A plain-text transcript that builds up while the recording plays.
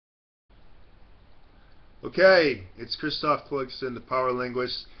Okay, it's Christophe Clugston, the Power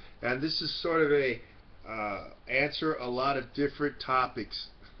Linguist, and this is sort of a answer a lot of different topics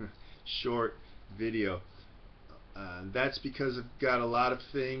short video. That's because I've got a lot of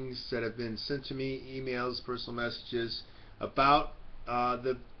things that have been sent to me, emails, personal messages about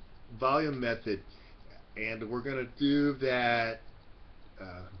the volume method, and we're going to do that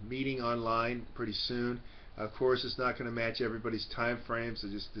meeting online pretty soon. Of course, it's not going to match everybody's time frames.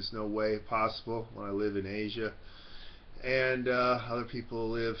 There's no way possible when I live in Asia, and other people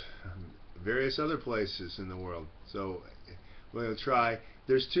live various other places in the world. So we're going to try.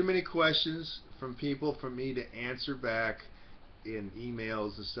 There's too many questions from people for me to answer back in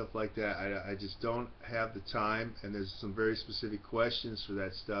emails and stuff like that. I just don't have the time, and there's some very specific questions for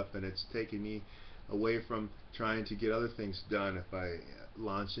that stuff, and it's taking me away from trying to get other things done if I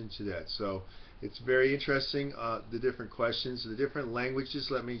launch into that. So it's very interesting, the different questions, the different languages.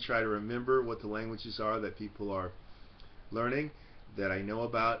 Let me try to remember what the languages are that people are learning that I know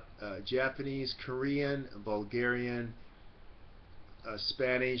about. Japanese, Korean, Bulgarian,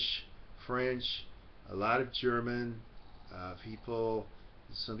 Spanish, French, a lot of German.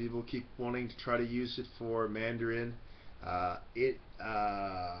 Some people keep wanting to try to use it for Mandarin.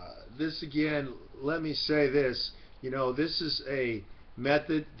 This again, let me say this. This is a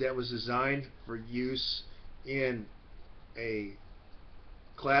method that was designed for use in a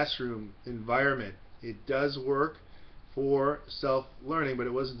classroom environment. It does work for self-learning, but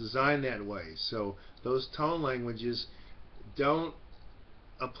it wasn't designed that way. So those tone languages don't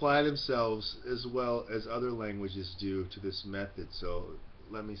apply themselves as well as other languages do to this method. So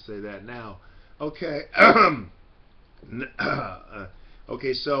let me say that now. Okay.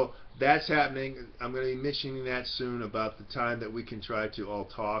 Okay, so that's happening. I'm going to be mentioning that soon about the time that we can try to all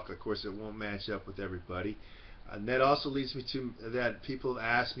talk. Of course, it won't match up with everybody. And that also leads me to that people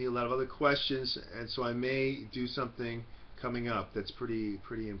ask me a lot of other questions, and so I may do something coming up that's pretty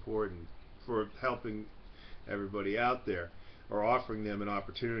important for helping everybody out there, or offering them an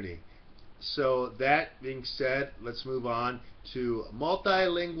opportunity. So that being said, let's move on to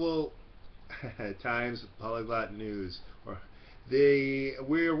multilingual Times Polyglot News.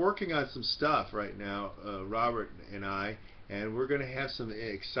 We're working on some stuff right now, Robert and I, and we're going to have some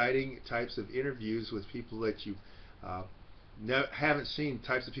exciting types of interviews with people that you haven't seen,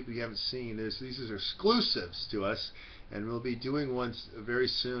 types of people you haven't seen. These are exclusives to us, and we'll be doing one very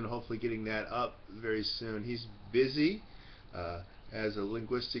soon, hopefully getting that up very soon. He's busy as a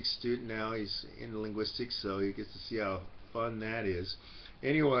linguistics student now. He's in linguistics, so he gets to see how fun that is.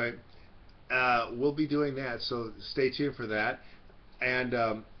 Anyway, we'll be doing that, so stay tuned for that. And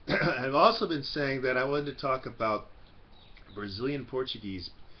I've also been saying that I wanted to talk about Brazilian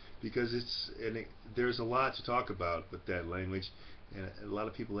Portuguese because there's a lot to talk about with that language, and a lot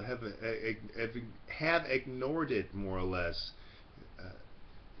of people have ignored it more or less.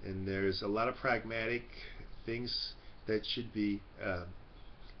 And there's a lot of pragmatic things that should be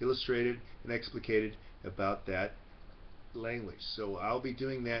illustrated and explicated about that language. So I'll be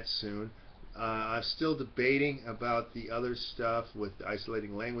doing that soon. I'm still debating about the other stuff with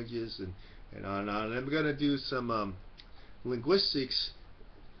isolating languages and on and on. And I'm going to do some linguistics,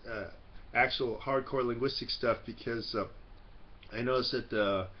 actual hardcore linguistic stuff, because I noticed that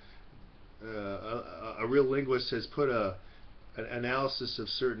a real linguist has put an analysis of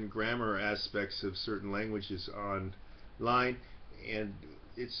certain grammar aspects of certain languages online, and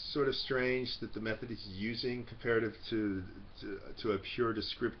it's sort of strange that the method he's using comparative to a pure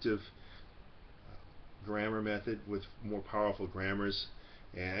descriptive grammar method with more powerful grammars,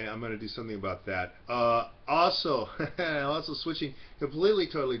 and I'm going to do something about that. Also switching completely,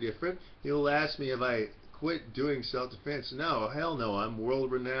 totally different. You'll ask me if I quit doing self-defense. No, hell no. I'm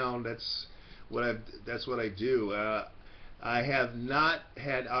world-renowned. That's what I do. I have not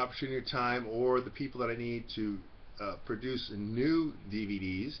had opportunity or time or the people that I need to produce new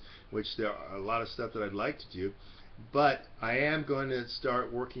DVDs, which there are a lot of stuff that I'd like to do. But I am going to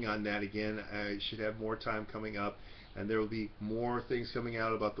start working on that again. I should have more time coming up, and there will be more things coming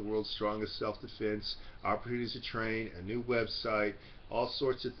out about the world's strongest self-defense, opportunities to train, a new website, all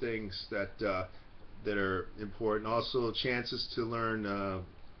sorts of things that are important. Also, chances to learn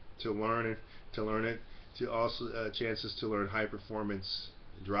chances to learn high-performance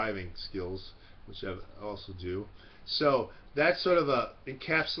driving skills, which I also do. So that's sort of a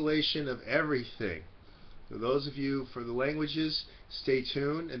encapsulation of everything. For those of you for the languages, stay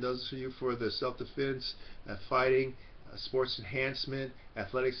tuned, and those of you for the self-defense, fighting, sports enhancement,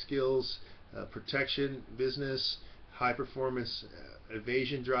 athletic skills, protection, business, high-performance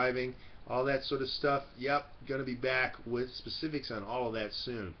evasion driving, all that sort of stuff, yep, going to be back with specifics on all of that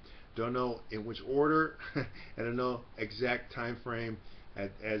soon. Don't know in which order, and I don't know exact time frame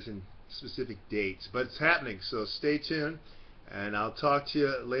as in specific dates, but it's happening. So stay tuned, and I'll talk to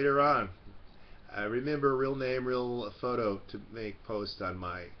you later on. Remember, real name, real photo to make post on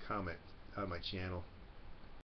my comment on my channel.